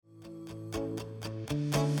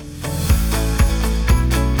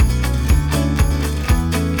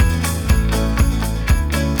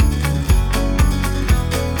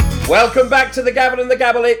Welcome back to The Gavel and the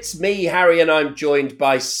Gabble. It's me, Harry, and I'm joined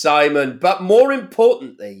by Simon. But more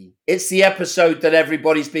importantly, it's the episode that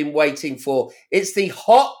everybody's been waiting for. It's the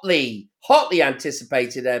hotly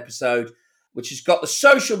anticipated episode, which has got the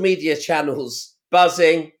social media channels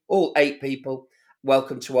buzzing, all 8 people.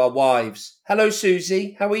 Welcome to our wives. Hello,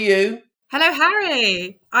 Susie. How are you? Hello,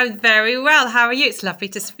 Harry. I'm very well. How are you? It's lovely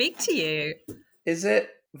to speak to you. Is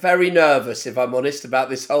it? Very nervous, if I'm honest, about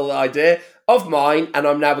this whole idea of mine, and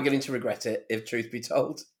I'm now beginning to regret it, if truth be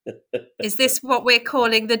told. Is this what we're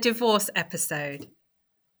calling the divorce episode?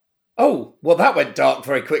 Oh, well, that went dark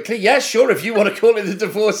very quickly. Yeah, sure, if you want to call it the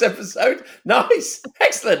divorce episode. Nice.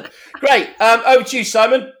 Excellent. Great. Over to you,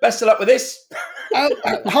 Simon. Best of luck with this.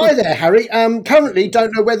 Hi there, Harry. Currently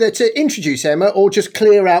don't know whether to introduce Emma or just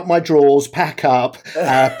clear out my drawers, pack up,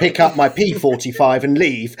 pick up my P45 and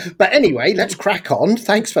leave. But anyway, let's crack on.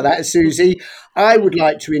 Thanks for that, Susie. I would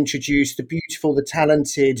like to introduce the beautiful, the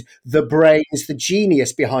talented, the brains, the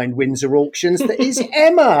genius behind Windsor Auctions. That is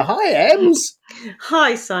Emma. Hi, Ems.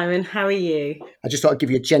 Hi, Simon. How are you? I just thought I'd give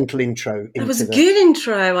you a gentle intro. It was a good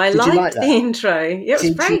intro. I liked like the intro. It was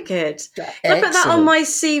very good. Can I put that on my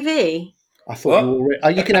CV? I thought you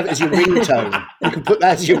already... you can have it as your ringtone. You can put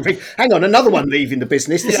that as your ring. Hang on, another one leaving the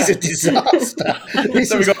business. This is a disaster.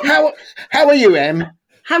 How are you, Em?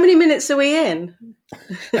 How many minutes are we in?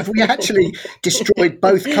 Have we actually destroyed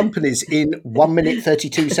both companies in 1 minute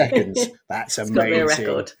 32 seconds? That's amazing. Got me a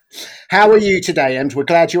record. How are you today, Em? We're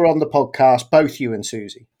glad you're on the podcast, both you and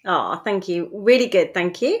Susie. Oh, thank you. Really good,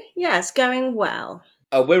 thank you. Yeah, it's going well.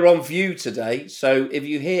 We're on view today, so if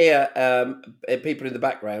you hear people in the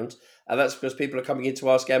background, that's because people are coming in to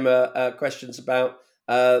ask Emma questions about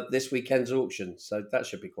this weekend's auction. So that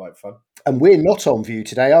should be quite fun. And we're not on view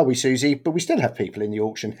today, are we, Susie? But we still have people in the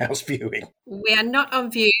auction house viewing. We are not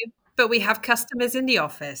on view, but we have customers in the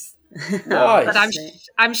office. Nice. But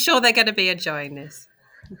I'm sure they're going to be enjoying this.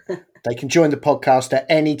 They can join the podcast at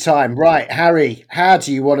any time. Right, Harry, how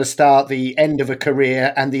do you want to start the end of a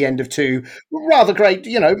career and the end of 2 rather great,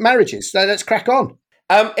 marriages? So let's crack on.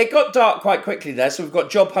 It got dark quite quickly there, so we've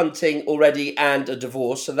got job hunting already and a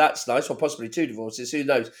divorce, so that's nice, or possibly 2 divorces, who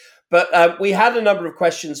knows. But we had a number of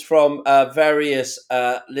questions from various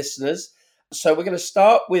listeners, so we're going to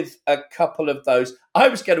start with a couple of those. I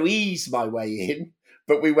was going to ease my way in,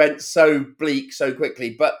 but we went so bleak so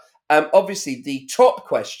quickly. But obviously the top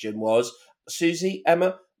question was, Susie,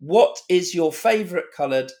 Emma, what is your favourite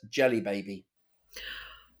coloured jelly baby?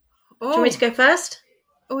 Do you want me to go first?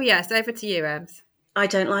 Oh, yes, over to you, Ems. I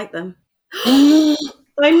don't like them.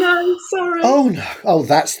 I know, sorry. Oh no! Oh,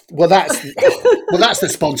 that's the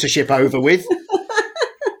sponsorship over with.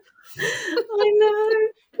 I know.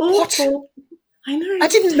 Awful. What? I know. I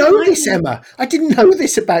didn't know this, Emma. I didn't know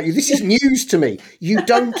this about you. This is news to me. You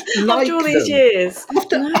don't like after all them. these years.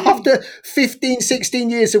 After 15, 16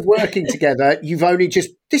 years of working together, you've only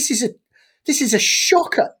just. This is a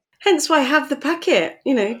shocker. Hence why I have the packet.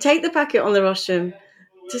 Take the packet on the rostrum.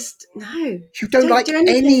 Just no. You don't like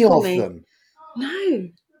any of them. No.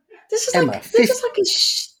 This is Emma, this is like a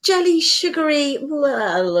jelly, sugary.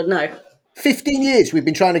 No. 15 years we've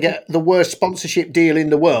been trying to get the worst sponsorship deal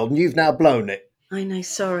in the world, and you've now blown it. I know.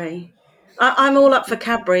 Sorry. I'm all up for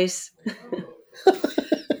Cadbury's.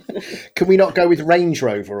 Can we not go with Range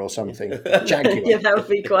Rover or something? Jaguar. Yeah, that would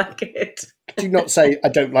be quite good. Do not say I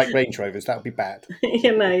don't like Range Rovers. That would be bad.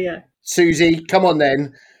 Yeah. Susie, come on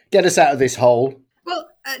then. Get us out of this hole. Well,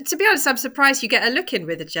 to be honest, I'm surprised you get a look in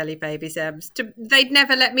with the jelly babies, Ems. They'd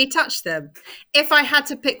never let me touch them. If I had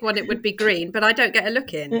to pick one, it would be green, but I don't get a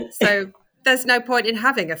look in. So there's no point in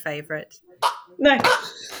having a favourite. No.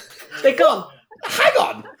 They're gone. Hang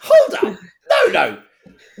on. Hold on. No.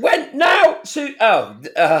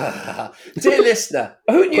 Dear listener,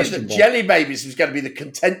 who knew that jelly babies was going to be the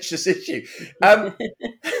contentious issue?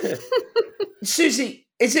 Susie,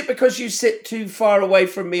 is it because you sit too far away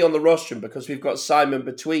from me on the rostrum because we've got Simon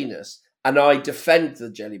between us and I defend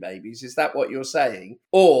the jelly babies? Is that what you're saying?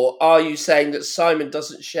 Or are you saying that Simon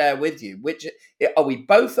doesn't share with you? Are we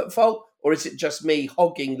both at fault, or is it just me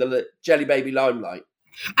hogging the jelly baby limelight?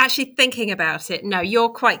 Actually, thinking about it, no, you're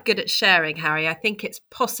quite good at sharing, Harry. I think it's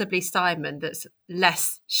possibly Simon that's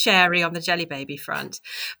less sharey on the jelly baby front.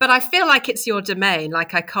 But I feel like it's your domain,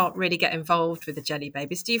 like I can't really get involved with the jelly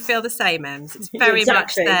babies. Do you feel the same, Ems? It's very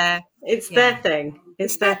much there. It's their thing.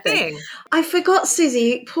 It's their thing. I forgot,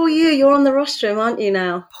 Susie. Poor you. You're on the rostrum, aren't you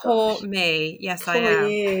now? Poor me. Yes, I am. Poor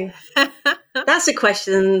you. That's a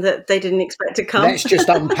question that they didn't expect to come. Let's just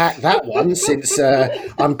unpack that one, since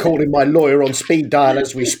I'm calling my lawyer on speed dial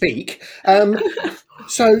as we speak.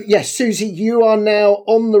 So, yes, Susie, you are now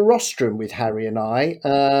on the rostrum with Harry and I,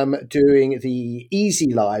 doing the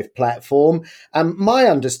Easy Live platform. My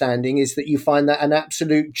understanding is that you find that an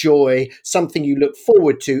absolute joy, something you look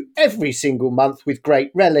forward to every single month with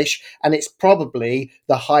great relish, and it's probably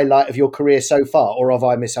the highlight of your career so far. Or have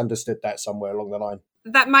I misunderstood that somewhere along the line?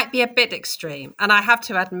 That might be a bit extreme. And I have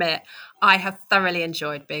to admit, I have thoroughly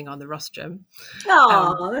enjoyed being on the rostrum.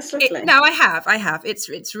 Oh, that's lovely. No, I have.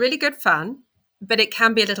 It's really good fun, but it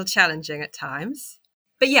can be a little challenging at times.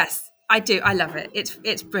 But yes, I do. I love it.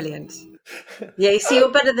 It's brilliant. Yeah, you see,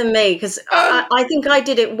 you're better than me because I think I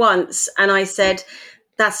did it once and I said,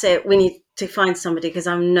 that's it. We need to find somebody because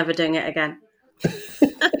I'm never doing it again.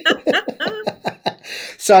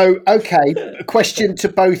 So, okay, a question to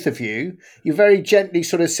both of you. You very gently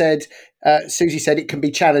sort of said, Susie said it can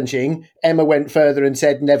be challenging. Emma went further and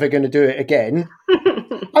said, never going to do it again.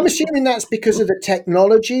 I'm assuming that's because of the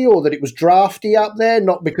technology or that it was drafty up there,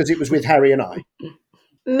 not because it was with Harry and I.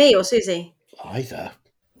 Me or Susie? Either.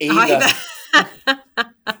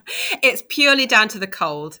 It's purely down to the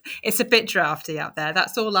cold. It's a bit drafty out there.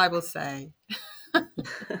 That's all I will say.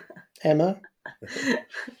 Emma?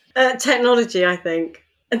 Technology, I think.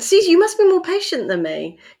 And Susie, you must be more patient than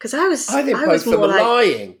me because I think both was of them more are like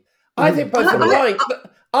lying. I think both of them are lying.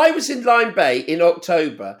 I was in Lyme Bay in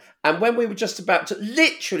October, and when we were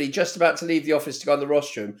literally just about to leave the office to go on the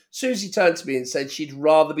rostrum, Susie turned to me and said she'd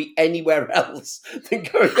rather be anywhere else than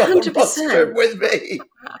going on the 100%. rostrum with me.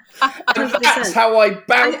 And 100%. that's how I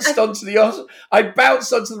bounced onto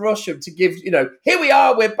the rostrum to give, here we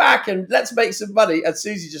are, we're back, and let's make some money. And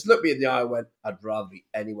Susie just looked me in the eye and went, I'd rather be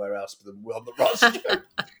anywhere else than on the rostrum.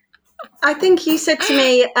 I think you said to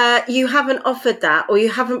me, you haven't offered that or you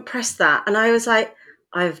haven't pressed that. And I was like,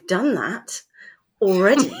 I've done that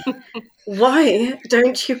already. Why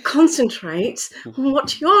don't you concentrate on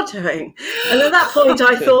what you're doing? And at that point,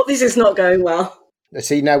 I thought, this is not going well.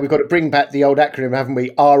 See, now we've got to bring back the old acronym, haven't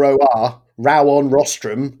we? ROR, row on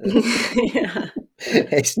rostrum. Yeah.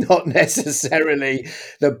 It's not necessarily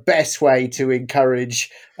the best way to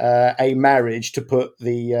encourage a marriage to put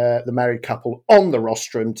the married couple on the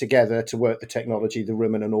rostrum together to work the technology, the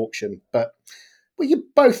room and an auction. But you're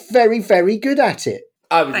both very, very good at it.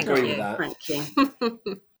 I would agree with that. Thank you.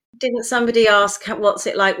 Didn't somebody ask what's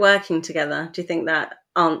it like working together? Do you think that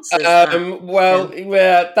answers that? Well,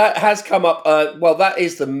 yeah, that has come up. That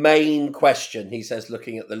is the main question, he says,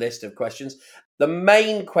 looking at the list of questions. The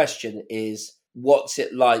main question is, what's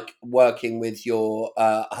it like working with your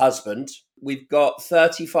husband? We've got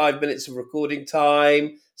 35 minutes of recording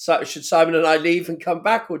time. So should Simon and I leave and come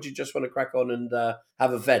back, or do you just want to crack on and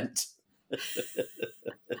have a vent?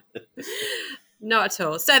 Not at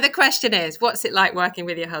all. So the question is, what's it like working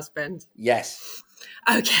with your husband? Yes.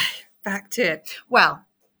 Okay, back to it. Well,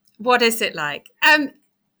 what is it like? On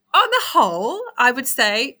the whole, I would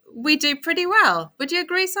say we do pretty well. Would you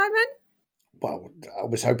agree, Simon? Well, I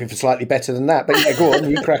was hoping for slightly better than that, but yeah, go on,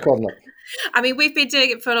 you crack on. I mean, we've been doing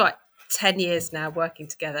it for 10 years now, working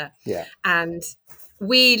together. Yeah. And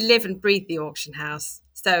we live and breathe the auction house.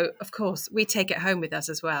 So, of course, we take it home with us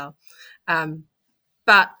as well.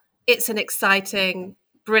 But it's an exciting,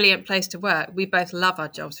 brilliant place to work. We both love our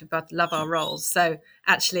jobs. We both love our roles. So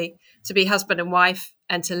actually, to be husband and wife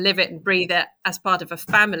and to live it and breathe it as part of a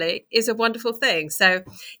family is a wonderful thing. So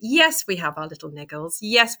yes, we have our little niggles.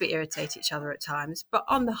 Yes, we irritate each other at times. But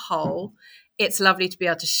on the whole, it's lovely to be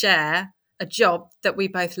able to share a job that we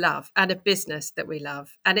both love and a business that we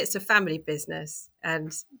love. And it's a family business.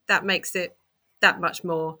 And that makes it that much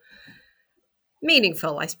more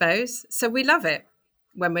meaningful, I suppose. So we love it.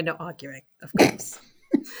 When we're not arguing, of course.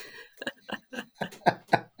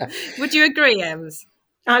 Would you agree, Ems?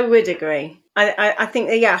 I would agree. I think,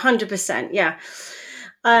 100%. Yeah.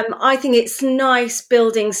 I think it's nice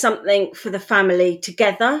building something for the family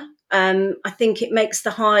together. I think it makes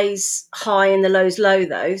the highs high and the lows low,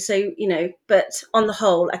 though. So, but on the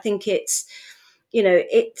whole, I think it's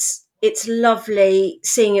lovely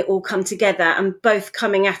seeing it all come together and both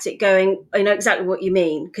coming at it going, I know exactly what you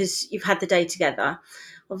mean because you've had the day together.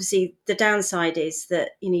 Obviously, the downside is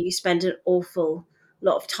that, you spend an awful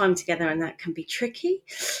lot of time together and that can be tricky.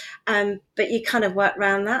 But you kind of work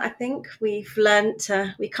around that, I think. We've learned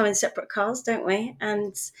we come in separate cars, don't we?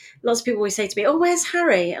 And lots of people always say to me, oh, where's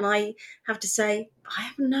Harry? And I have to say, I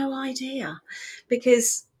have no idea.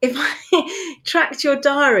 Because if I tracked your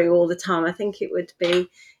diary all the time, I think it would be,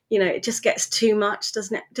 it just gets too much,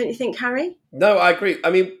 doesn't it? Don't you think, Harry? No, I agree. I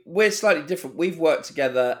mean, we're slightly different. We've worked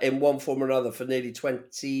together in one form or another for nearly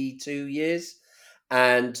 22 years.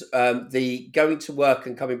 And the going to work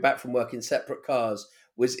and coming back from work in separate cars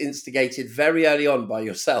was instigated very early on by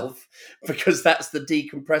yourself, because that's the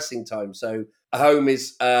decompressing time. So home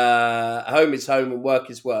is home and work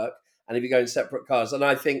is work. And if you go in separate cars, and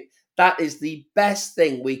I think that is the best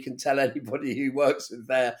thing we can tell anybody who works with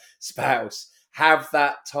their spouse. Have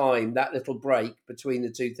that time, that little break between the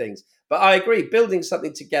two things. But I agree, building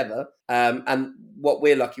something together, and what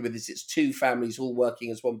we're lucky with is it's two families all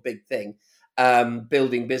working as one big thing.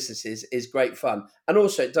 Building businesses is great fun. And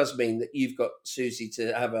also it does mean that you've got Susie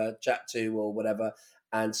to have a chat to or whatever,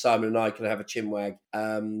 and Simon and I can have a chinwag,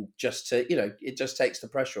 just to, it just takes the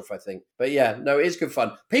pressure off, I think. But yeah, no, it is good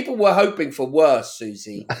fun. People were hoping for worse,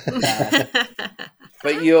 Susie.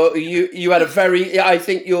 But you had a very, I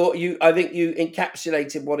think you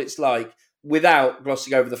encapsulated what it's like without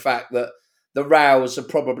glossing over the fact that the rows are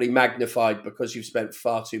probably magnified because you've spent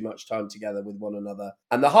far too much time together with one another,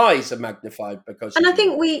 and the highs are magnified because. And I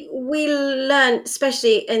think we learned,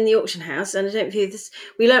 especially in the auction house, and I don't view this,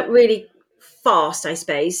 we learned really fast, I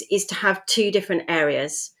suppose, is to have two different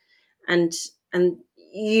areas, and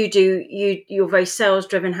you're very sales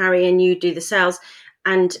driven, Harry, and you do the sales,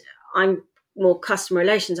 and I'm more customer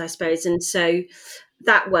relations, I suppose, and so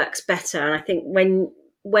that works better. And I think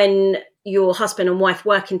when your husband and wife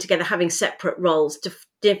working together, having separate roles,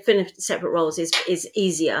 definite separate roles is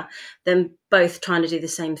easier than both trying to do the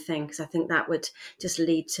same thing, because I think that would just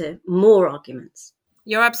lead to more arguments.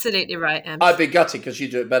 You're absolutely right, Em. I'd be gutted because you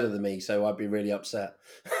do it better than me, so I'd be really upset.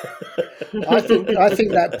 I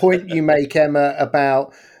think that point you make, Emma,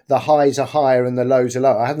 about the highs are higher and the lows are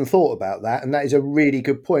lower, I hadn't thought about that, and that is a really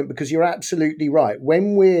good point, because you're absolutely right.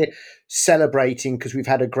 When we're celebrating because we've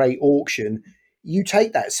had a great auction, you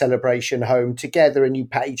take that celebration home together and you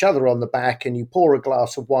pat each other on the back and you pour a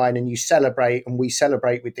glass of wine and you celebrate, and we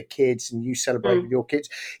celebrate with the kids and you celebrate with your kids,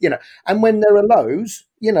 and when there are lows,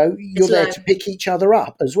 you're there to pick each other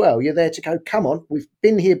up as well. You're there to go, come on, we've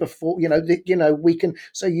been here before, we can,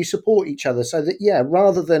 so you support each other, so that,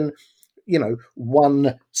 rather than,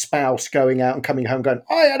 one spouse going out and coming home going,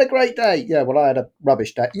 I had a great day. Yeah, well, I had a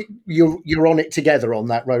rubbish day. You're on it together on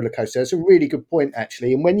that roller coaster. It's a really good point,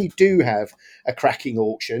 actually. And when you do have a cracking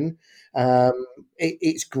auction,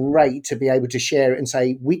 it's great to be able to share it and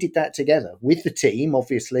say, we did that together with the team,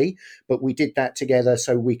 obviously, but we did that together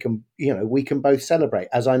so we can both celebrate,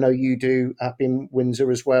 as I know you do up in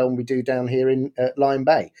Windsor as well, and we do down here in Lyme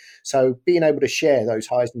Bay. So being able to share those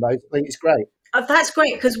highs and lows, I think it's great. That's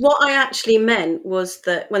great, because what I actually meant was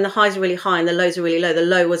that when the highs are really high and the lows are really low, the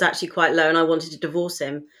low was actually quite low and I wanted to divorce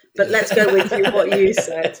him. But let's go with what you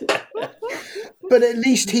said. But at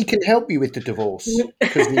least he can help you with the divorce,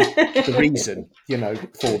 because he's the reason,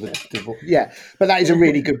 for the divorce. Yeah, but that is a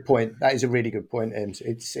really good point. That is a really good point, and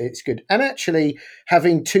it's good. And actually,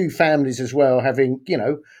 having two families as well, having,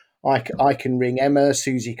 I can ring Emma,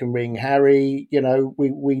 Susie can ring Harry.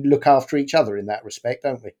 We look after each other in that respect,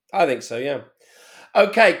 don't we? I think so, yeah.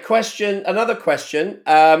 Okay, another question.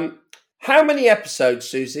 How many episodes,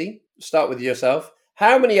 Susie, start with yourself.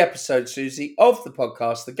 How many episodes, Susie, of the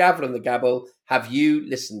podcast, The Gavel and the Gabble, have you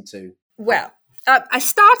listened to? Well, I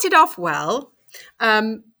started off well.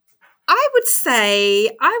 I would say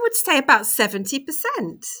about 70%.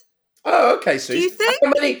 Oh, okay, Susie. Do you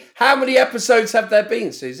think? How many episodes have there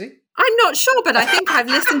been, Susie? I'm not sure, but I think I've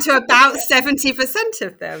listened to about 70%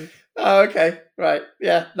 of them. Oh, okay. Right.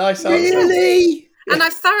 Yeah, nice answer. Really? And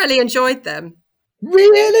I've thoroughly enjoyed them.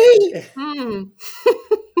 Really? Hmm.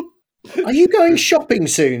 Are you going shopping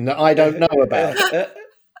soon that I don't know about?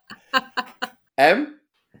 Em?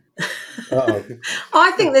 Uh-oh.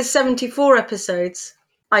 I think there's 74 episodes.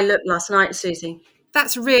 I looked last night, Susie.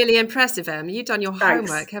 That's really impressive, Em. You've done your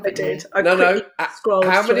homework, haven't you? I did. I No. scrolled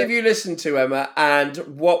How many through have you listened to, Emma? And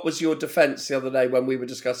what was your defence the other day when we were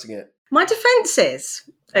discussing it? My defence is,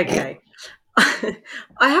 okay, I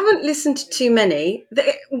haven't listened to too many.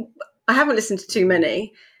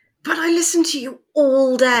 But I listen to you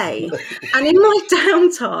all day. And in my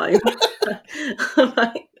downtime, I'm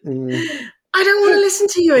like, I don't want to listen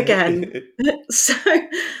to you again. So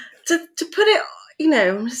to put it,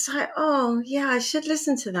 I'm just like, oh, yeah, I should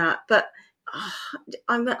listen to that. But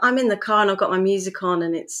I'm in the car and I've got my music on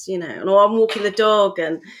and it's, or I'm walking the dog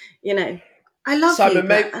and, I love Simon, you,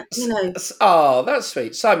 but, Oh, that's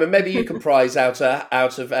sweet. Simon, maybe you can prize out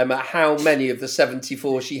of Emma how many of the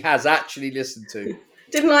 74 she has actually listened to.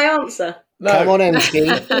 Didn't I answer? No. Come on, MC.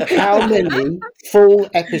 How many full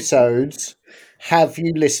episodes have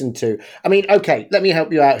you listened to? I mean, okay, let me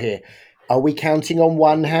help you out here. Are we counting on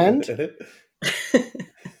one hand?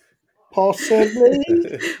 Possibly.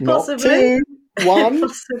 Not two. One.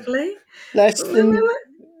 Possibly. Less than...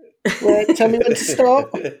 Right, tell me when to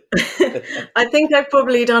stop. I think I've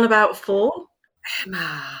probably done about 4.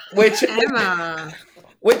 Emma. Which Emma.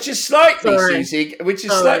 which is slightly Sorry. Susie,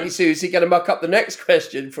 Sorry. Susie, going to muck up the next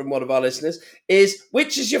question from one of our listeners is,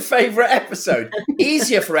 which is your favourite episode?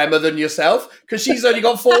 Easier for Emma than yourself, because she's only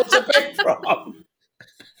got 4 to pick from.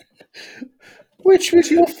 Which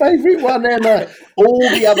was your favourite one, Emma? All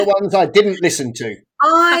the other ones I didn't listen to.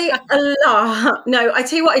 I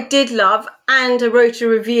tell you what I did love, and I wrote a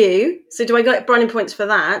review. So do I get brownie points for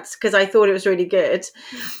that? Because I thought it was really good.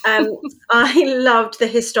 I loved the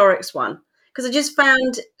historics one, because I just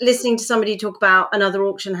found listening to somebody talk about another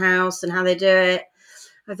auction house and how they do it,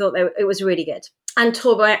 I thought it was really good. And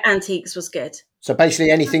Tour by Antiques was good. So basically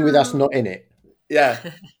anything with us not in it. Yeah.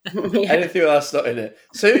 Anything else not in it?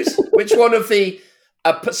 Suze, which one of the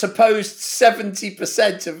supposed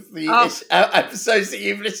 70% of the episodes that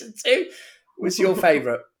you've listened to was your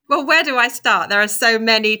favourite? Well, where do I start? There are so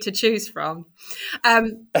many to choose from.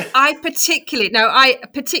 I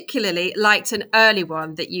particularly liked an early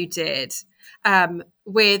one that you did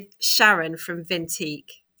with Sharon from Vintique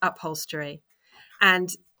Upholstery. And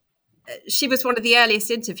she was one of the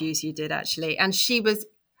earliest interviews you did, actually. And she was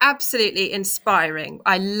absolutely inspiring.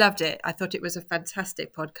 I loved it. I thought it was a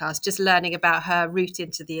fantastic podcast, just learning about her route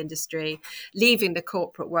into the industry, leaving the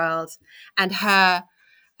corporate world, and her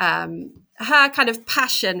kind of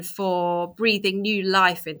passion for breathing new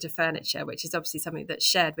life into furniture, which is obviously something that's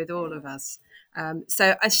shared with all of us.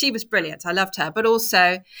 So she was brilliant. I loved her, but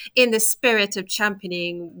also in the spirit of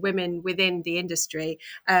championing women within the industry.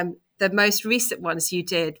 The most recent ones you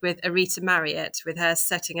did with Arita Marriott, with her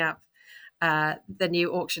setting up the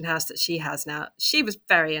new auction house that she has now. She was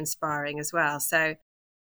very inspiring as well. So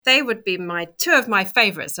they would be two of my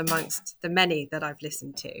favourites amongst the many that I've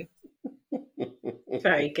listened to.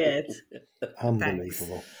 Very good.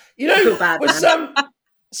 Unbelievable. Thanks. You know,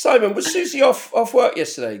 Simon, was Susie off work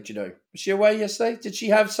yesterday? Do you know? Was she away yesterday? Did she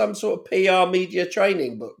have some sort of PR media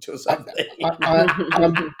training booked or something?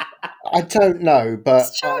 I don't know, but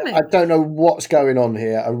I don't know what's going on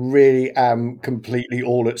here. I really am completely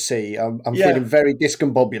all at sea. I'm feeling very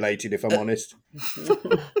discombobulated, if I'm honest.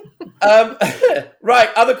 Right,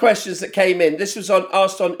 other questions that came in. This was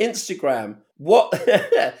asked on Instagram. What?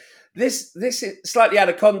 This is slightly out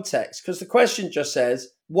of context, because the question just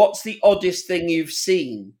says, what's the oddest thing you've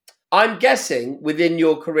seen? I'm guessing within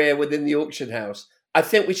your career within the auction house. I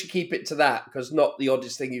think we should keep it to that, because not the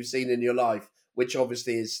oddest thing you've seen in your life, which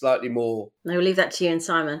obviously is slightly more. No, we'll leave that to you and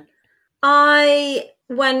Simon. I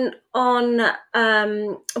went on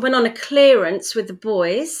a clearance with the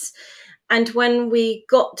boys, and when we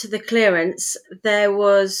got to the clearance, there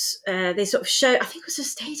was they sort of showed, I think it was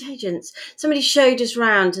estate agents. Somebody showed us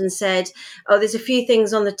round and said, "Oh, there's a few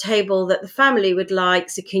things on the table that the family would like,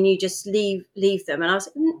 so can you just leave them?" And I was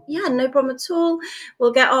like, "Yeah, no problem at all.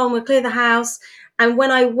 We'll get on. We'll clear the house." And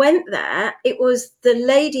when I went there, it was the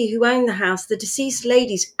lady who owned the house, the deceased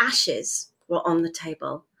lady's ashes were on the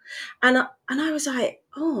table. And I was like,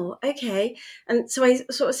 "Oh, okay." And so I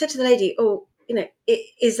sort of said to the lady, "Oh, you know,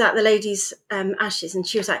 is that the lady's ashes?" And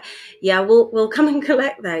she was like, "Yeah, we'll come and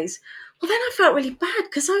collect those." Well, then I felt really bad,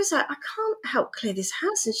 because I was like, I can't help clear this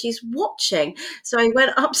house, and she's watching. So I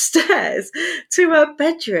went upstairs to her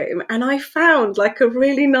bedroom, and I found like a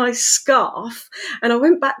really nice scarf, and I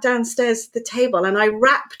went back downstairs to the table, and I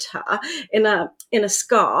wrapped her in a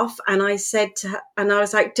scarf, and I said to her, and I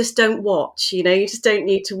was like, "Just don't watch, you just don't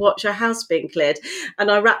need to watch her house being cleared."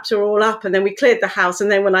 And I wrapped her all up, and then we cleared the house,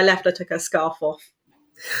 and then when I left, I took her scarf off.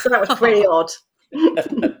 So that was pretty odd.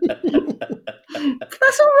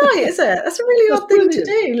 That's all right, is it? That's a really odd thing to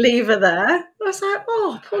do. Leave her there. I was like,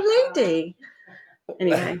 "Oh, poor lady."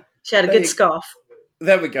 Anyway, she had a good scarf.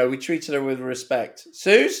 There we go. We treated her with respect.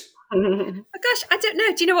 Suze? Oh, gosh, I don't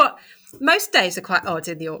know. Do you know what? Most days are quite odd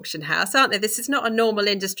in the auction house, aren't they? This is not a normal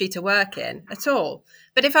industry to work in at all.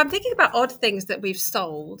 But if I'm thinking about odd things that we've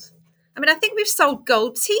sold, I mean, I think we've sold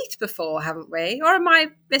gold teeth before, haven't we? Or am I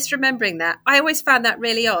misremembering that? I always found that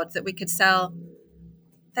really odd that we could sell.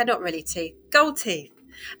 They're not really teeth, gold teeth.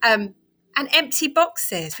 And empty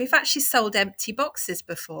boxes. We've actually sold empty boxes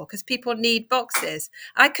before, because people need boxes.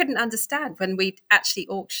 I couldn't understand when we actually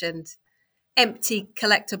auctioned empty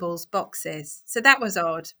collectibles boxes. So that was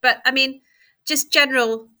odd. But I mean, just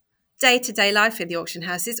general day-to-day life in the auction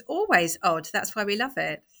house is always odd. That's why we love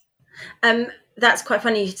it. That's quite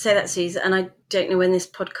funny you should say that, Suze, and I don't know when this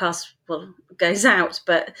podcast goes out,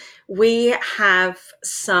 but we have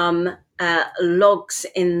some logs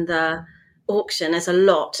in the auction as a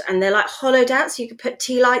lot, and they're like hollowed out, so you could put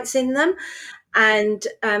tea lights in them, and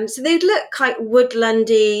so they'd look quite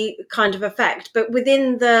woodlandy kind of effect, but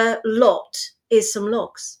within the lot is some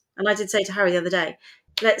logs. And I did say to Harry the other day,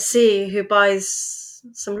 let's see who buys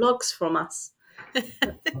some logs from us.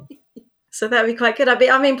 So that would be quite good.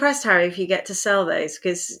 I'm impressed, Harry, if you get to sell those,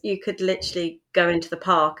 because you could literally go into the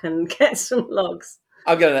park and get some logs.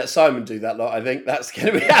 I'm going to let Simon do that lot. I think that's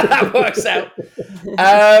going to be how that works out.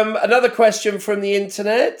 Another question from the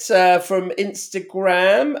internet, from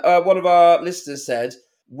Instagram. One of our listeners said,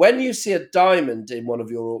 when you see a diamond in one of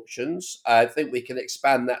your auctions, I think we can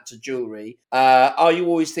expand that to jewellery. Are you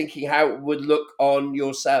always thinking how it would look on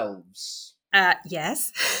yourselves?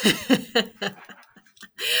 Yes.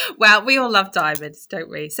 Well, we all love diamonds, don't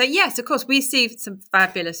we? So yes, of course, we see some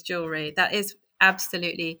fabulous jewellery. That is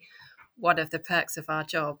absolutely one of the perks of our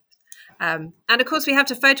job. And of course, we have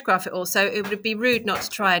to photograph it all. So it would be rude not to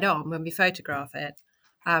try it on when we photograph it.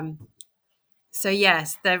 So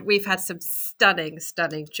yes, we've had some stunning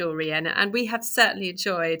jewellery in it, and we have certainly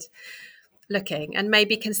enjoyed looking and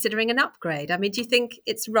maybe considering an upgrade. I mean, do you think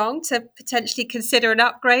it's wrong to potentially consider an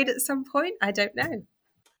upgrade at some point? I don't know.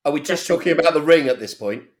 Are we just talking about the ring at this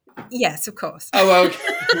point? Yes, of course. Oh, okay.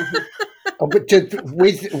 But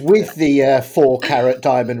with the 4-carat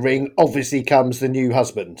diamond ring, obviously comes the new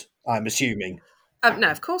husband, I'm assuming. No,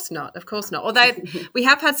 of course not. Of course not. Although we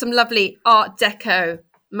have had some lovely Art Deco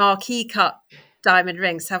marquee cut diamond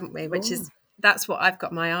rings, haven't we? That's what I've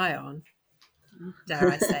got my eye on. Dare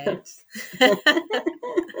I say it?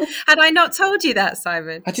 Had I not told you that,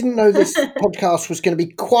 Simon? I didn't know this podcast was going to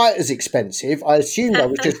be quite as expensive. I assumed I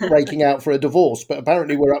was just breaking out for a divorce, but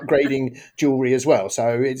apparently we're upgrading jewellery as well.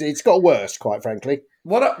 So it's got worse, quite frankly.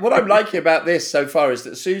 What I'm liking about this so far is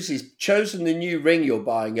that Susie's chosen the new ring you're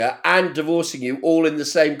buying her and divorcing you all in the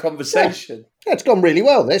same conversation. Yeah, it's gone really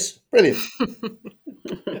well, this. Brilliant.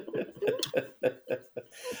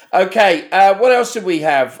 Okay, what else did we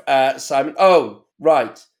have, Simon? Oh,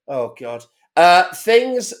 right. Oh, God.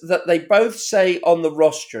 Things that they both say on the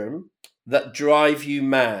rostrum that drive you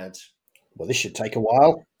mad. Well, this should take a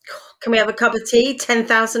while. Can we have a cup of tea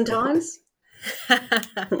 10,000 times?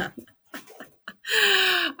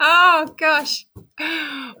 Oh, gosh.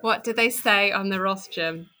 What do they say on the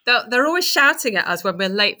rostrum? They're always shouting at us when we're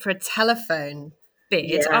late for a telephone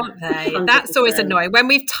bid, aren't they? 100%. That's always annoying. When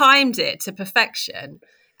we've timed it to perfection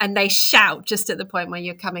and they shout just at the point where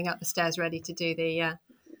you're coming up the stairs ready to do the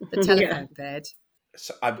telephone bid.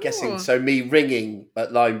 So I'm guessing, so me ringing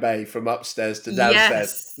at Lyme Bay from upstairs to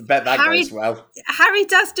downstairs. Yes. I bet that goes well. Harry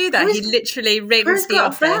does do that. He literally rings the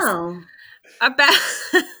office. I bet.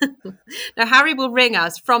 Now, Harry will ring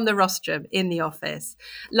us from the rostrum in the office,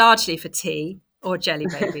 largely for tea or jelly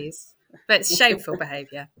babies. But it's shameful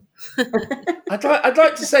behaviour. I'd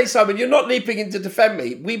like to say, Simon, you're not leaping in to defend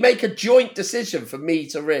me. We make a joint decision for me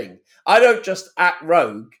to ring. I don't just act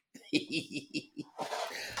rogue.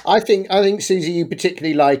 I think Susie, you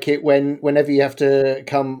particularly like it whenever you have to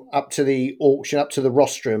come up to the auction, up to the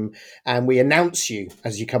rostrum, and we announce you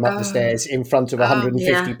as you come up the stairs in front of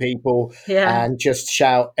 150 people and just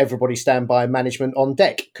shout, "Everybody stand by, management on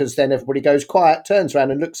deck," because then everybody goes quiet, turns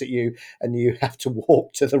around and looks at you, and you have to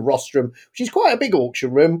walk to the rostrum, which is quite a big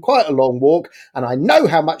auction room, quite a long walk, and I know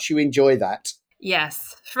how much you enjoy that.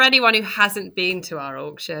 Yes. For anyone who hasn't been to our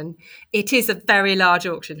auction, it is a very large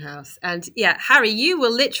auction house. And Harry, you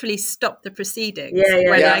will literally stop the proceedings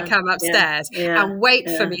when I come upstairs and wait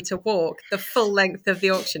for me to walk the full length of the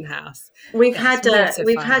auction house. We've had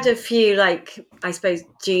a few, like, I suppose,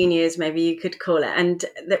 juniors, maybe you could call it, and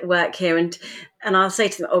that work here, and I'll say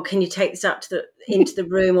to them, "Oh, can you take this up into the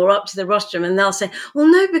room or up to the rostrum?" And they'll say, "Well,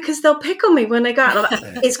 no, because they'll pick on me when I go out." And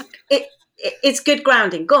I'm like, it's good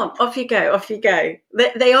grounding. Go on, off you go.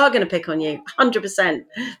 They are going to pick on you, 100%,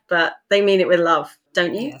 but they mean it with love,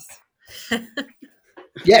 don't you? Yes.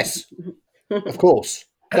 Yes, of course.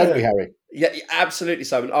 Don't we, Harry? Yeah, absolutely,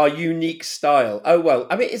 Simon. Our unique style. Oh, well,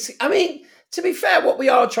 I mean, to be fair, what we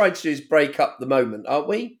are trying to do is break up the moment, aren't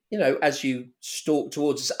we? You know, as you stalk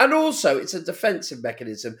towards us. And also, it's a defensive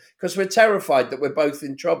mechanism because we're terrified that we're both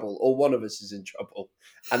in trouble or one of us is in trouble.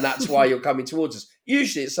 And that's why you're coming towards us.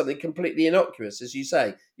 Usually it's something completely innocuous, as you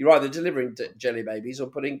say. You're either delivering jelly babies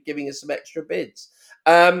or giving us some extra bids.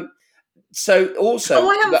 So also... Oh,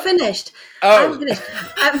 I haven't finished. Oh.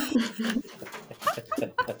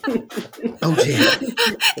 Oh, dear.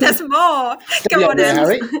 There's more. Go on,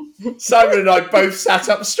 Harry. Simon and I both sat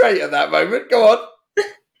up straight at that moment. Go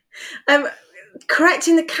on.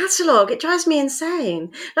 Correcting the catalogue. It drives me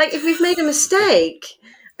insane. Like, if we've made a mistake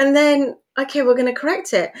and then... okay, we're going to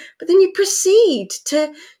correct it. But then you proceed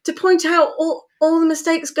to point out all the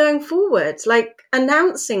mistakes going forward, like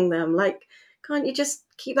announcing them. Like, can't you just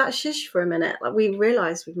keep that shush for a minute? Like, we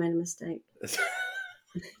realise we've made a mistake. Do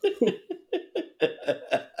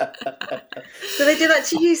they do that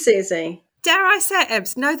to you, Susie? Dare I say it,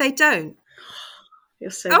 Ebs? No, they don't.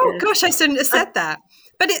 You're so Oh good. gosh, I shouldn't have said that.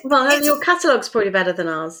 But Your catalogue's probably better than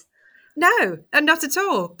ours. No, not at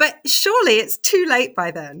all. But surely it's too late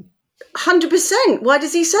by then. 100%. Why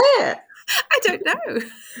does he say it? I don't know.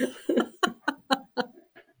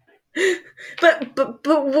 But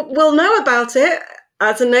we'll know about it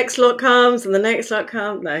as the next lot comes and the next lot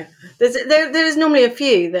comes. No, there is normally a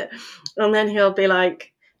few that, and then he'll be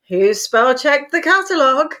like, "Who spell checked the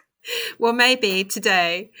catalogue?" Well, maybe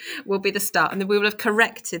today will be the start, and then we will have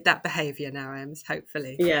corrected that behaviour now, Ems,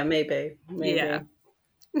 hopefully. Yeah, maybe. Yeah.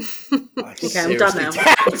 Okay, I'm done now.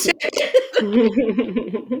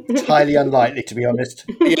 It's highly unlikely, to be honest.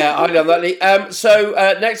 Yeah, highly unlikely. So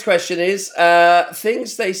next question is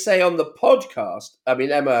things they say on the podcast. I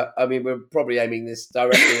mean, Emma, we're probably aiming this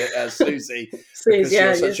directly at Susie because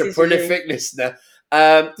you're such a prolific listener.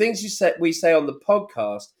 Things we say on the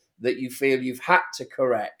podcast that you feel you've had to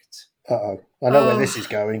correct. Uh-oh. I know where this is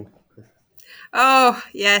going. Oh,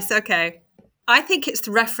 yes, okay. I think it's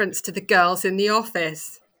the reference to the girls in the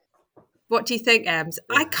office. What do you think, Ems?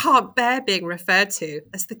 I can't bear being referred to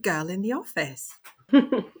as the girl in the office. Would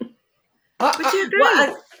you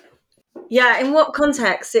agree? Yeah, in what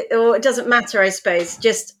context? It doesn't matter, I suppose.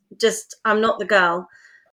 Just I'm not the girl.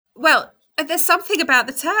 Well, there's something about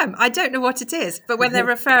the term. I don't know what it is, but when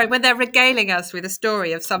they're regaling us with a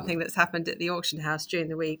story of something that's happened at the auction house during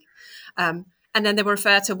the week, and then they will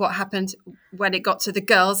refer to what happened when it got to the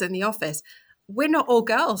girls in the office. We're not all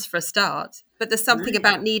girls for a start, but there's something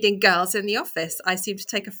about needing girls in the office I seem to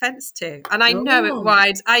take offence to. And I know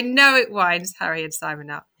it winds Harry and Simon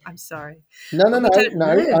up. I'm sorry. No.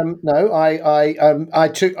 I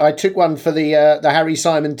took one for the Harry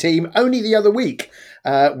Simon team only the other week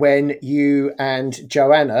when you and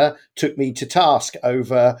Joanna took me to task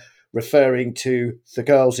over referring to the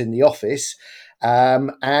girls in the office,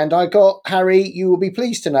 and I got Harry. You will be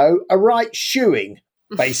pleased to know a right shoeing.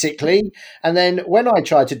 Basically, and then when I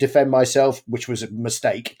tried to defend myself, which was a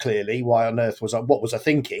mistake, clearly, what was I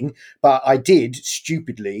thinking? But I did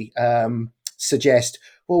stupidly suggest,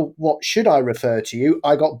 well, what should I refer to you?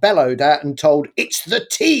 I got bellowed at and told it's the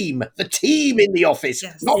team in the office,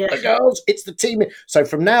 not the girls. It's the team. So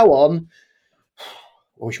from now on,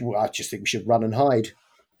 I just think we should run and hide.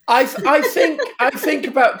 I think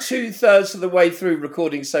about 2/3 of the way through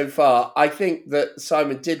recording so far, I think that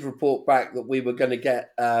Simon did report back that we were going to get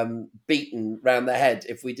beaten round the head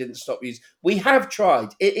if we didn't stop using. We have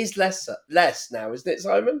tried. It is less now, isn't it,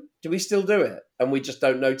 Simon? Do we still do it, and we just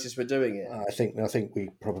don't notice we're doing it? I think we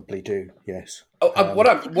probably do. Yes.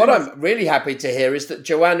 What I'm really happy to hear is that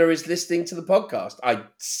Joanna is listening to the podcast. I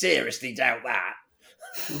seriously doubt that.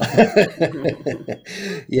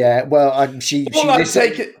 Yeah, well, all I'm taking from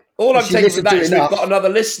that is we've got another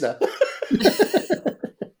listener.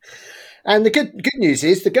 And the good news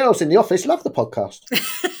is the girls in the office love the podcast.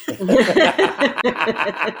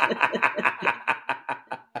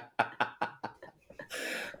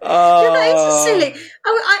 Yeah, that is silly.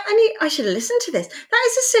 I should have listened to this. That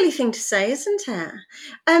is a silly thing to say, isn't it?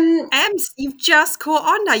 Ems, you've just caught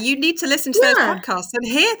on now. You need to listen to those podcasts and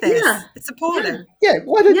hear this. Yeah. It's appalling. Yeah,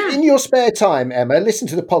 why don't in your spare time, Emma, listen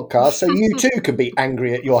to the podcast so you too can be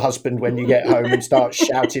angry at your husband when you get home and start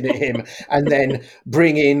shouting at him, and then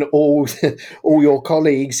bring in all your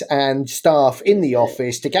colleagues and staff in the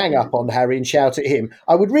office to gang up on Harry and shout at him.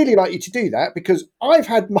 I would really like you to do that because I've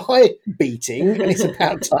had my beating and it's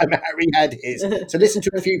about time Harry had his. So listen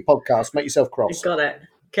to a few podcasts, make yourself cross. Got it.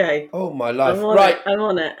 Okay. Oh, my life. I'm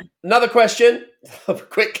on it. Another question,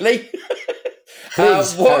 quickly.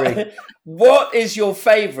 Please, Harry. What is your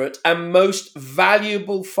favourite and most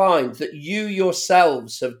valuable find that you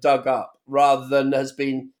yourselves have dug up rather than has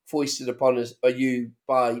been foisted upon us or you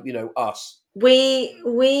by, us?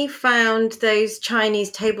 We found those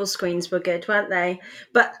Chinese table screens were good, weren't they?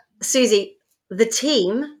 But Susie, the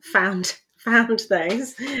team found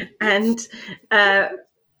those, and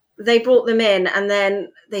they brought them in, and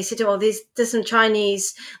then they said, "Oh, there's some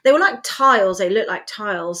Chinese." They were like tiles. They looked like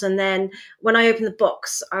tiles. And then when I opened the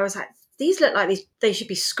box, I was like, "These look like they should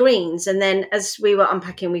be screens." And then as we were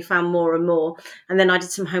unpacking, we found more and more. And then I did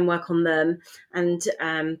some homework on them, and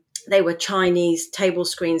they were Chinese table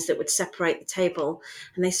screens that would separate the table,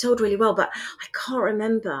 and they sold really well. But I can't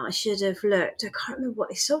remember. I should have looked. I can't remember what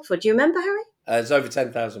they sold for. Do you remember, Harry? It's over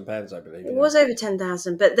 £10,000, I believe. It was over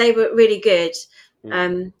 10,000, but they were really good.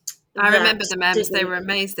 I remember them, Ems. They were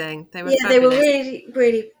amazing. They were fabulous. They were really,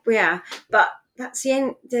 really, But that's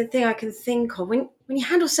the thing I can think of. When you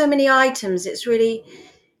handle so many items, it's really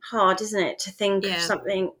hard, isn't it, to think of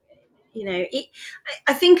something.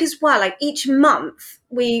 I think as well, like each month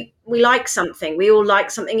we like something. We all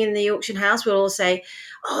like something in the auction house. We'll all say,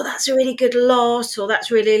 oh, that's a really good lot, or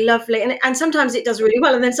that's really lovely. And sometimes it does really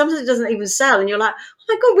well, and then sometimes it doesn't even sell, and you're like, oh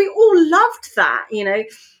my God, we all loved that,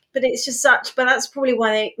 But it's just but that's probably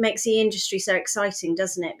why it makes the industry so exciting,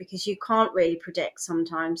 doesn't it? Because you can't really predict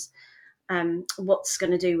sometimes what's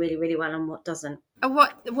going to do really, really well and what doesn't. And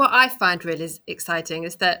what I find really exciting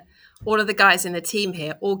is that all of the guys in the team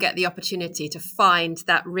here all get the opportunity to find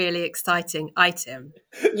that really exciting item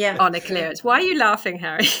on a clearance. Why are you laughing,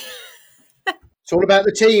 Harry? It's all about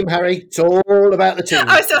the team, Harry. It's all about the team.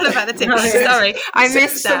 Oh, it's all about the team. Sorry, I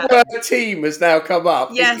missed that. The word team has now come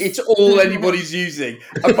up. Yes. It's all anybody's using.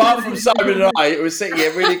 Apart from Simon and I, who were sitting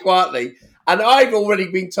here really quietly. And I've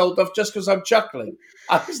already been told off just because I'm chuckling.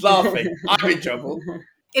 I was laughing. I'm in trouble.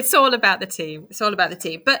 It's all about the team. It's all about the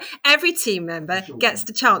team. But every team member gets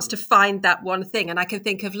the chance to find that one thing. And I can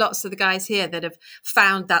think of lots of the guys here that have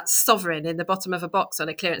found that sovereign in the bottom of a box on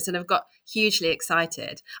a clearance and have got hugely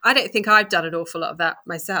excited. I don't think I've done an awful lot of that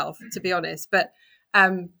myself, to be honest. But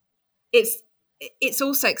it's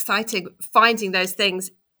also exciting finding those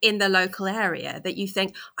things in the local area that you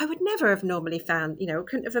think, I would never have normally found,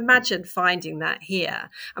 couldn't have imagined finding that here.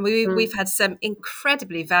 And we've had some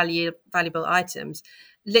incredibly valuable items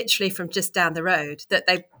literally from just down the road that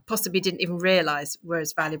they possibly didn't even realise were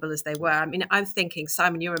as valuable as they were. I mean, I'm thinking,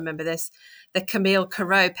 Simon, you remember this, the Camille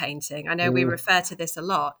Corot painting. I know we refer to this a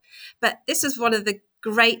lot, but this is one of the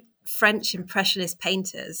great French Impressionist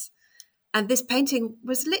painters. And this painting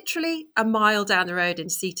was literally a mile down the road in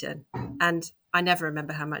Seaton. And I never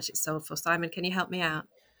remember how much it sold for. Simon, can you help me out?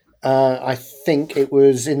 I think it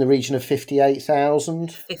was in the region of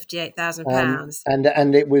 £58,000. £58,000.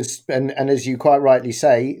 And it was, and as you quite rightly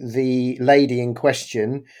say, the lady in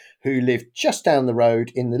question who lived just down the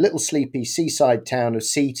road in the little sleepy seaside town of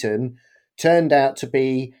Seaton turned out to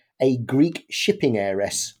be a Greek shipping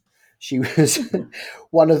heiress. She was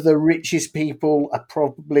one of the richest people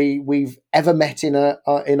probably we've ever met in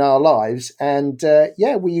our lives. And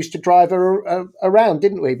we used to drive her around,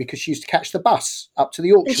 didn't we? Because she used to catch the bus up to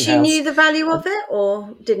the auction house. And she knew the value of it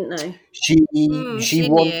or didn't know? She knew. She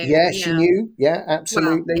knew. Yeah,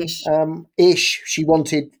 absolutely. Well, ish. She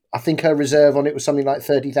wanted, I think her reserve on it was something like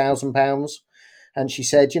 £30,000. And she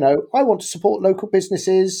said, I want to support local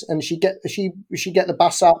businesses. And she'd get the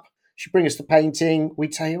bus up. She'd bring us the painting.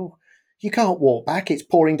 We'd say, oh, you can't walk back. It's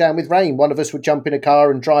pouring down with rain. One of us would jump in a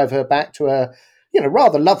car and drive her back to a,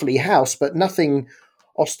 rather lovely house, but nothing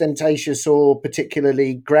ostentatious or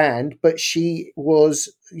particularly grand. But she was,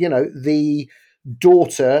 the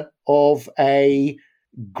daughter of a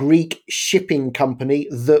Greek shipping company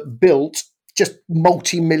that built just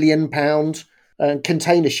multi-million-pound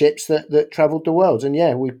container ships that travelled the world. And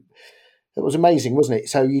it was amazing, wasn't it?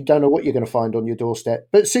 So you don't know what you're going to find on your doorstep.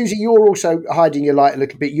 But Susie, you're also hiding your light a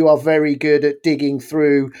little bit. You are very good at digging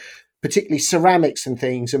through particularly ceramics and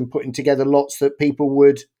things and putting together lots that people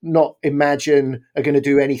would not imagine are going to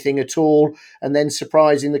do anything at all, and then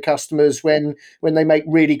surprising the customers when they make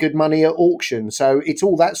really good money at auction. So it's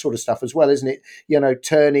all that sort of stuff as well, isn't it?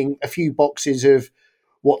 Turning a few boxes of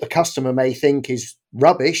what the customer may think is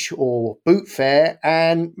rubbish or boot fare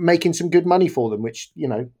and making some good money for them, which,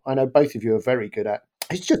 I know both of you are very good at.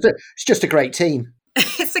 It's just a great team.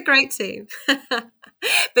 It's a great team.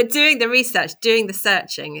 But doing the research, doing the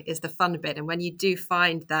searching is the fun bit. And when you do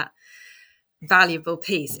find that valuable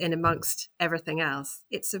piece in amongst everything else,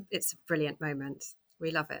 it's a brilliant moment.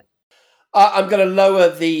 We love it. I'm going to lower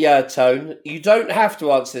the tone. You don't have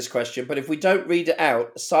to answer this question, but if we don't read it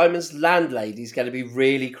out, Simon's landlady is going to be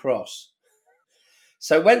really cross.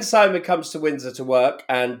 So when Simon comes to Windsor to work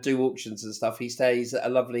and do auctions and stuff, he stays at a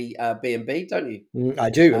lovely B&B, don't you? I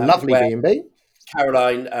do, a lovely B&B.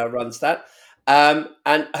 Caroline runs that. And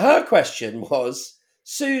her question was,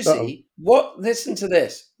 Susie, listen to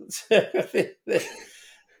this.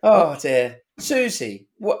 Oh, dear. Susie,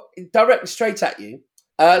 directly straight at you.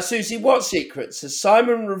 Susie, what secrets has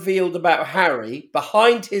Simon revealed about Harry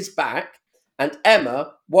behind his back? And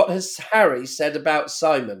Emma, what has Harry said about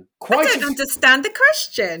Simon? I don't understand the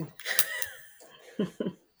question.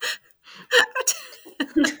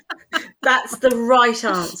 That's the right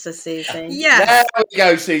answer, Susie. Yeah. There we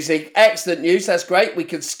go, Susie. Excellent news. That's great. We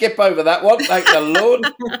can skip over that one. Thank the Lord.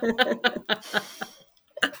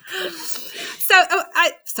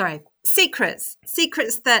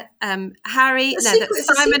 Secrets that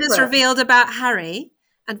Simon has revealed about Harry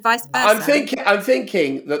and vice versa. I'm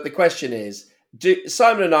thinking that the question is, do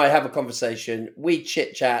Simon and I have a conversation, we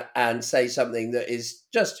chit chat and say something that is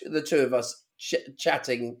just the two of us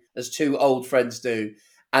chatting as two old friends do.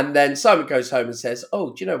 And then Simon goes home and says,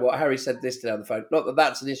 oh, do you know what? Harry said this today on the phone. Not that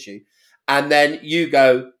that's an issue. And then you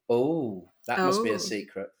go, oh, that must be a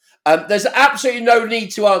secret. There's absolutely no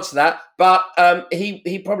need to answer that, but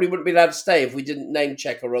he probably wouldn't be allowed to stay if we didn't name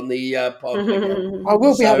check her on the pod again. I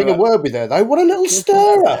will be having a word with her, though. What a little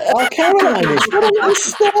stirrer. Our Caroline is. What a little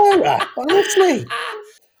stirrer.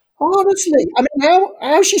 Honestly, I mean,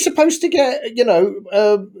 how's she supposed to get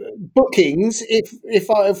bookings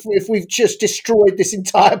if we've just destroyed this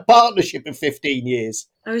entire partnership of 15 years?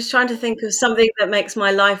 I was trying to think of something that makes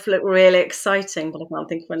my life look really exciting, but I can't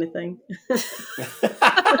think of anything.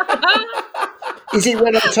 Is it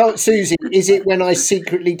when I told Susie? Is it when I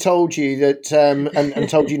secretly told you that and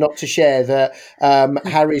told you not to share that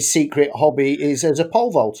Harry's secret hobby is as a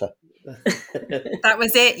pole vaulter? That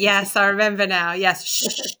was it. Yes, I remember now. Yes,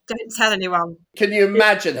 shh, don't tell anyone. Can you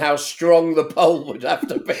imagine how strong the pole would have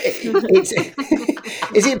to be?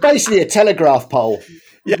 Is it basically a telegraph pole?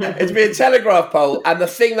 Yeah, it'd be a telegraph pole, and the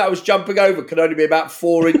thing that I was jumping over could only be about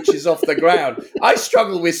 4 inches off the ground. I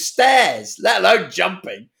struggle with stairs, let alone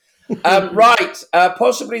jumping. Right,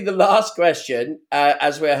 possibly the last question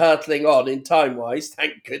as we're hurtling on in time-wise.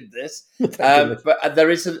 Thank goodness. But there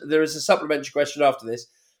is a supplementary question after this.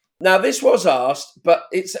 Now, this was asked, but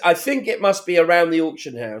I think it must be around the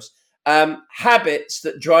auction house. Habits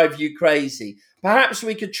that drive you crazy. Perhaps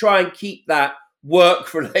we could try and keep that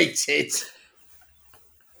work-related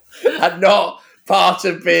and not part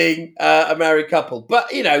of being a married couple. But,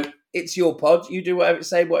 it's your pod. You do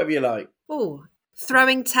say whatever you like. Oh,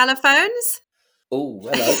 throwing telephones? Oh,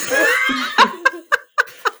 hello.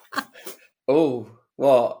 Oh,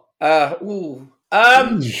 what?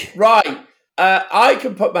 Right. I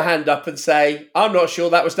can put my hand up and say, I'm not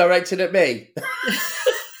sure that was directed at me.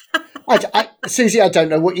 Susie, I don't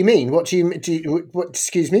know what you mean. What do you what,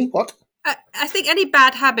 excuse me? What? I think any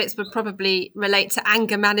bad habits would probably relate to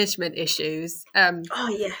anger management issues.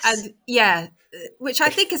 Oh, yes. And yeah, which I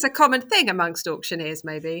think is a common thing amongst auctioneers,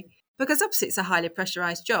 maybe, because obviously it's a highly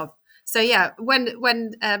pressurized job. So yeah,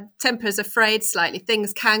 when temper's afrayed slightly,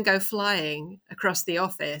 things can go flying across the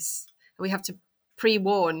office. We have to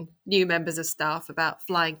pre-warn new members of staff about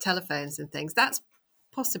flying telephones and things. That's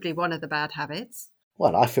possibly one of the bad habits.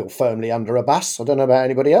 Well, I feel firmly under a bus. I don't know about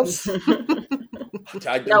anybody else. Hang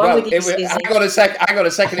on a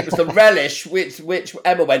second. It was the relish which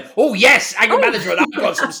Emma went, oh, yes, anger management. I've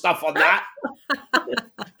got some stuff on that.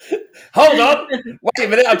 Hold on. Wait a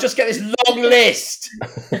minute. I'll just get this long list.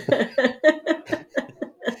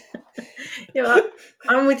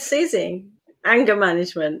 I'm with Susie. Anger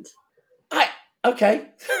management. Okay.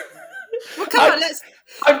 Well, come on,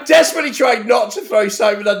 I'm desperately trying not to throw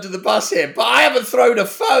Simon under the bus here, but I haven't thrown a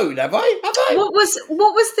phone, have I? What was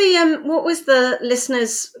the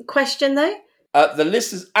listener's question though? The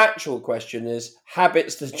listener's actual question is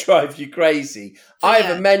habits that drive you crazy. I've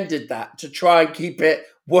amended that to try and keep it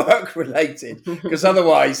work related, because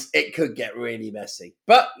otherwise it could get really messy.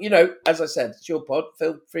 But as I said, it's your pod.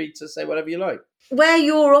 Feel free to say whatever you like. Where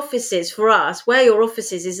your office is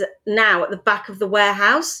is now at the back of the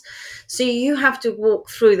warehouse. So you have to walk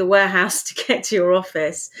through the warehouse to get to your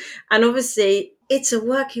office. And obviously it's a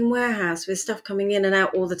working warehouse with stuff coming in and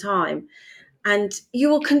out all the time. And you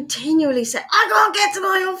will continually say, I can't get to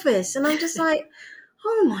my office. And I'm just like,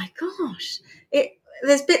 oh my gosh,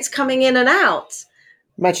 there's bits coming in and out.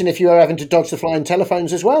 Imagine if you were having to dodge the flying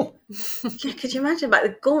telephones as well. Yeah, could you imagine like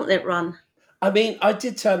the gauntlet run? I mean, I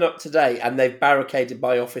did turn up today and they've barricaded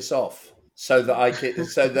my office off so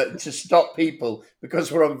that to stop people,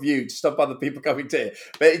 because we're on view, to stop other people coming to it.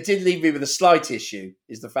 But it did leave me with a slight issue,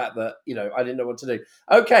 is the fact that, I didn't know what to do.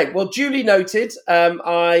 Okay, well, duly noted.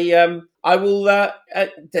 I will,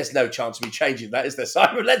 there's no chance of me changing that, is there,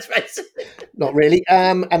 Simon? Let's face it. Not really.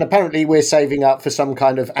 And apparently we're saving up for some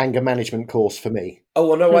kind of anger management course for me. Oh,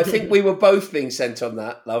 well, no, I think we were both being sent on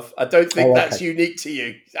that, love. I don't think that's unique to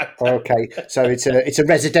you. Okay, so it's a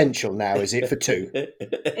residential now, is it, for two?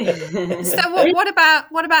 So what about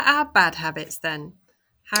our bad habits then,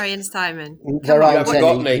 Harry and Simon? There aren't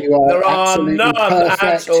any. You are absolutely none perfect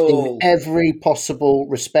at all. in every possible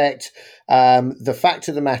respect. The fact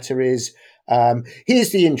of the matter is,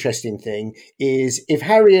 here's the interesting thing, is if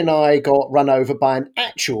Harry and I got run over by an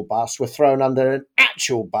actual bus, were thrown under an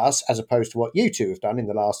actual bus, as opposed to what you two have done in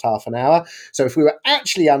the last half an hour. So if we were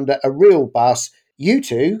actually under a real bus, you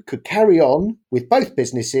two could carry on with both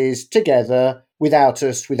businesses together without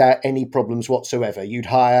us, without any problems whatsoever. You'd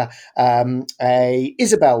hire a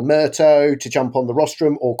Isabel Murto to jump on the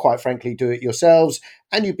rostrum, or quite frankly, do it yourselves,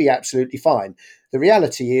 and you'd be absolutely fine. The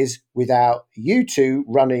reality is, without you two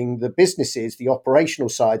running the businesses, the operational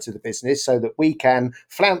sides of the business, so that we can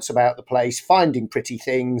flounce about the place, finding pretty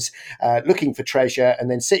things, looking for treasure, and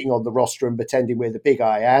then sitting on the rostrum pretending we're the big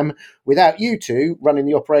I am, without you two running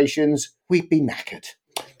the operations, we'd be knackered.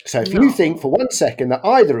 So if you think for 1 second that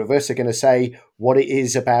either of us are going to say what it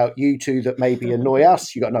is about you two that maybe annoy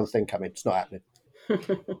us, you got another thing coming. It's not happening.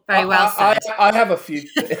 Very well said. I have a few.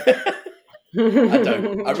 I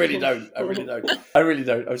don't. I really don't.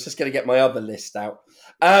 I was just going to get my other list out.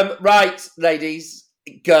 Right, ladies,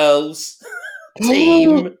 girls,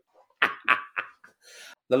 team.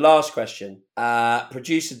 The last question.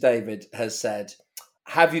 Producer David has said,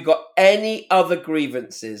 have you got any other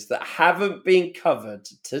grievances that haven't been covered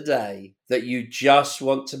today that you just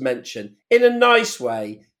want to mention in a nice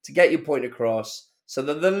way to get your point across so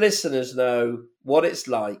that the listeners know what it's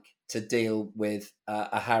like to deal with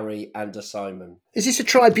a Harry and a Simon? Is this a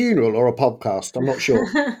tribunal or a podcast? I'm not sure.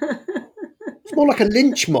 It's more like a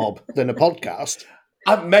lynch mob than a podcast.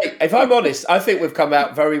 Mate, if I'm honest, I think we've come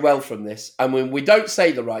out very well from this. And when we don't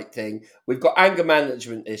say the right thing, we've got anger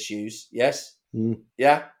management issues. Yes?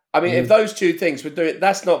 Yeah? I mean, if those two things were doing,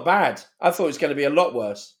 that's not bad. I thought it was going to be a lot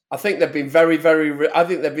worse. I think they've been very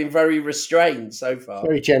restrained so far.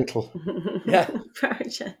 Very gentle. Yeah. Very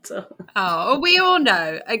gentle. Oh, we all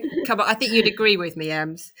know. Come on, I think you'd agree with me,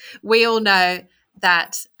 Ems. We all know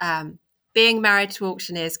that being married to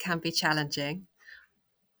auctioneers can be challenging.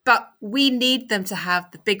 But we need them to have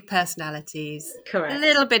the big personalities, Correct. a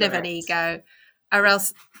little bit of an ego, or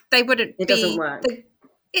else they wouldn't be... It doesn't work.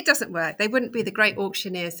 It doesn't work. They wouldn't be the great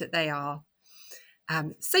auctioneers that they are.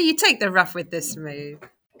 So you take the rough with the smooth.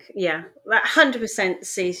 Yeah, 100%,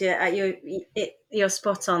 Susie. You're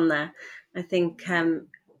spot on there. I think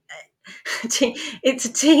it's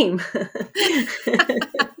a team.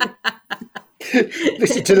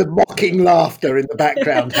 Listen to the mocking laughter in the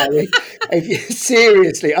background, Harry.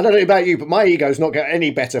 Seriously, I don't know about you, but my ego's not got any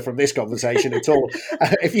better from this conversation at all.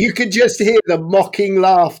 If you could just hear the mocking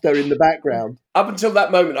laughter in the background. Up until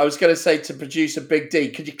that moment, I was going to say to producer Big D,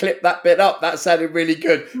 could you clip that bit up? That sounded really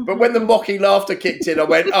good. But when the mocking laughter kicked in, I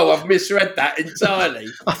went, oh, I've misread that entirely.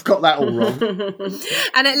 I've got that all wrong.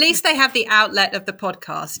 And at least they have the outlet of the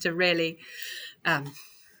podcast to really,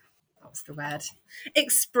 what's the word?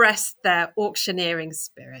 Express their auctioneering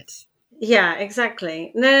spirit. Yeah,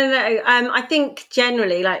 exactly. No. I think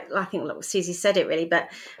generally, like Susie said it really, but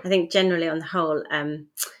I think generally on the whole,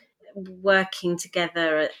 working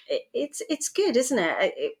together, it's good, isn't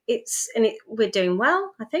it? We're doing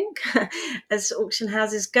well, I think, as auction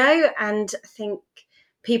houses go, and I think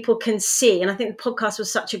people can see, and I think the podcast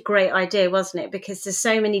was such a great idea, wasn't it? Because there's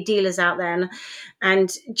so many dealers out there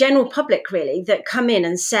and general public really that come in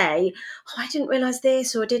and say, oh, I didn't realise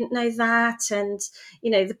this, or I didn't know that, and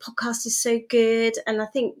the podcast is so good. And I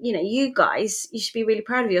think you guys, you should be really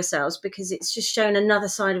proud of yourselves, because it's just shown another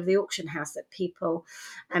side of the auction house that people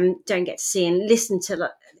don't get to see and listen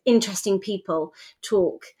to, interesting people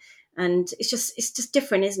talk. And it's just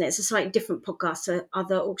different, isn't it? It's a slightly different podcast that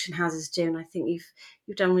other auction houses do, and I think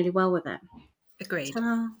you've done really well with it. Agreed.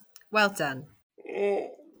 Ta-da. Well done.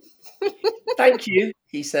 Thank you,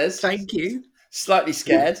 he says. Thank you. Slightly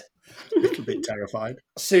scared. A little bit terrified.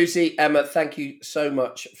 Susie, Emma, thank you so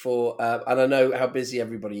much for, and I know how busy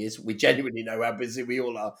everybody is. We genuinely know how busy we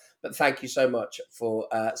all are, but thank you so much for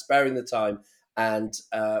sparing the time. And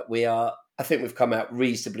I think we've come out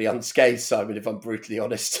reasonably unscathed, Simon, if I'm brutally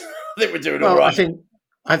honest. I think we're doing all right.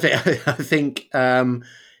 I think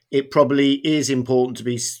it probably is important to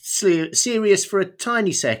be serious for a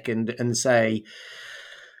tiny second and say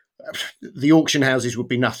the auction houses would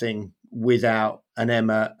be nothing without an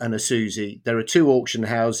Emma and a Susie. There are two auction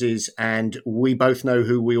houses, and we both know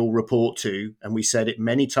who we all report to. And we said it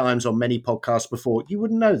many times on many podcasts before. You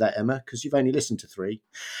wouldn't know that, Emma, because you've only listened to 3.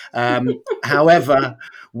 However,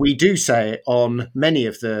 we do say it on many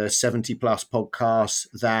of the 70 plus podcasts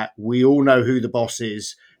that we all know who the boss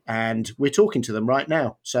is, and we're talking to them right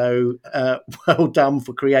now. So well done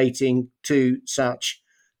for creating 2 such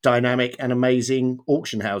dynamic and amazing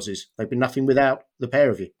auction houses. They've been nothing without the pair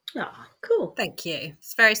of you. Oh, cool. Thank you.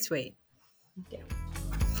 It's very sweet.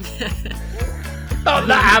 On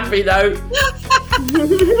that happy note,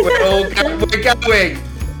 we're going.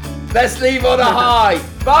 Let's leave on a high.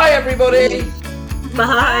 Bye, everybody.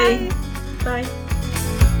 Bye. Bye.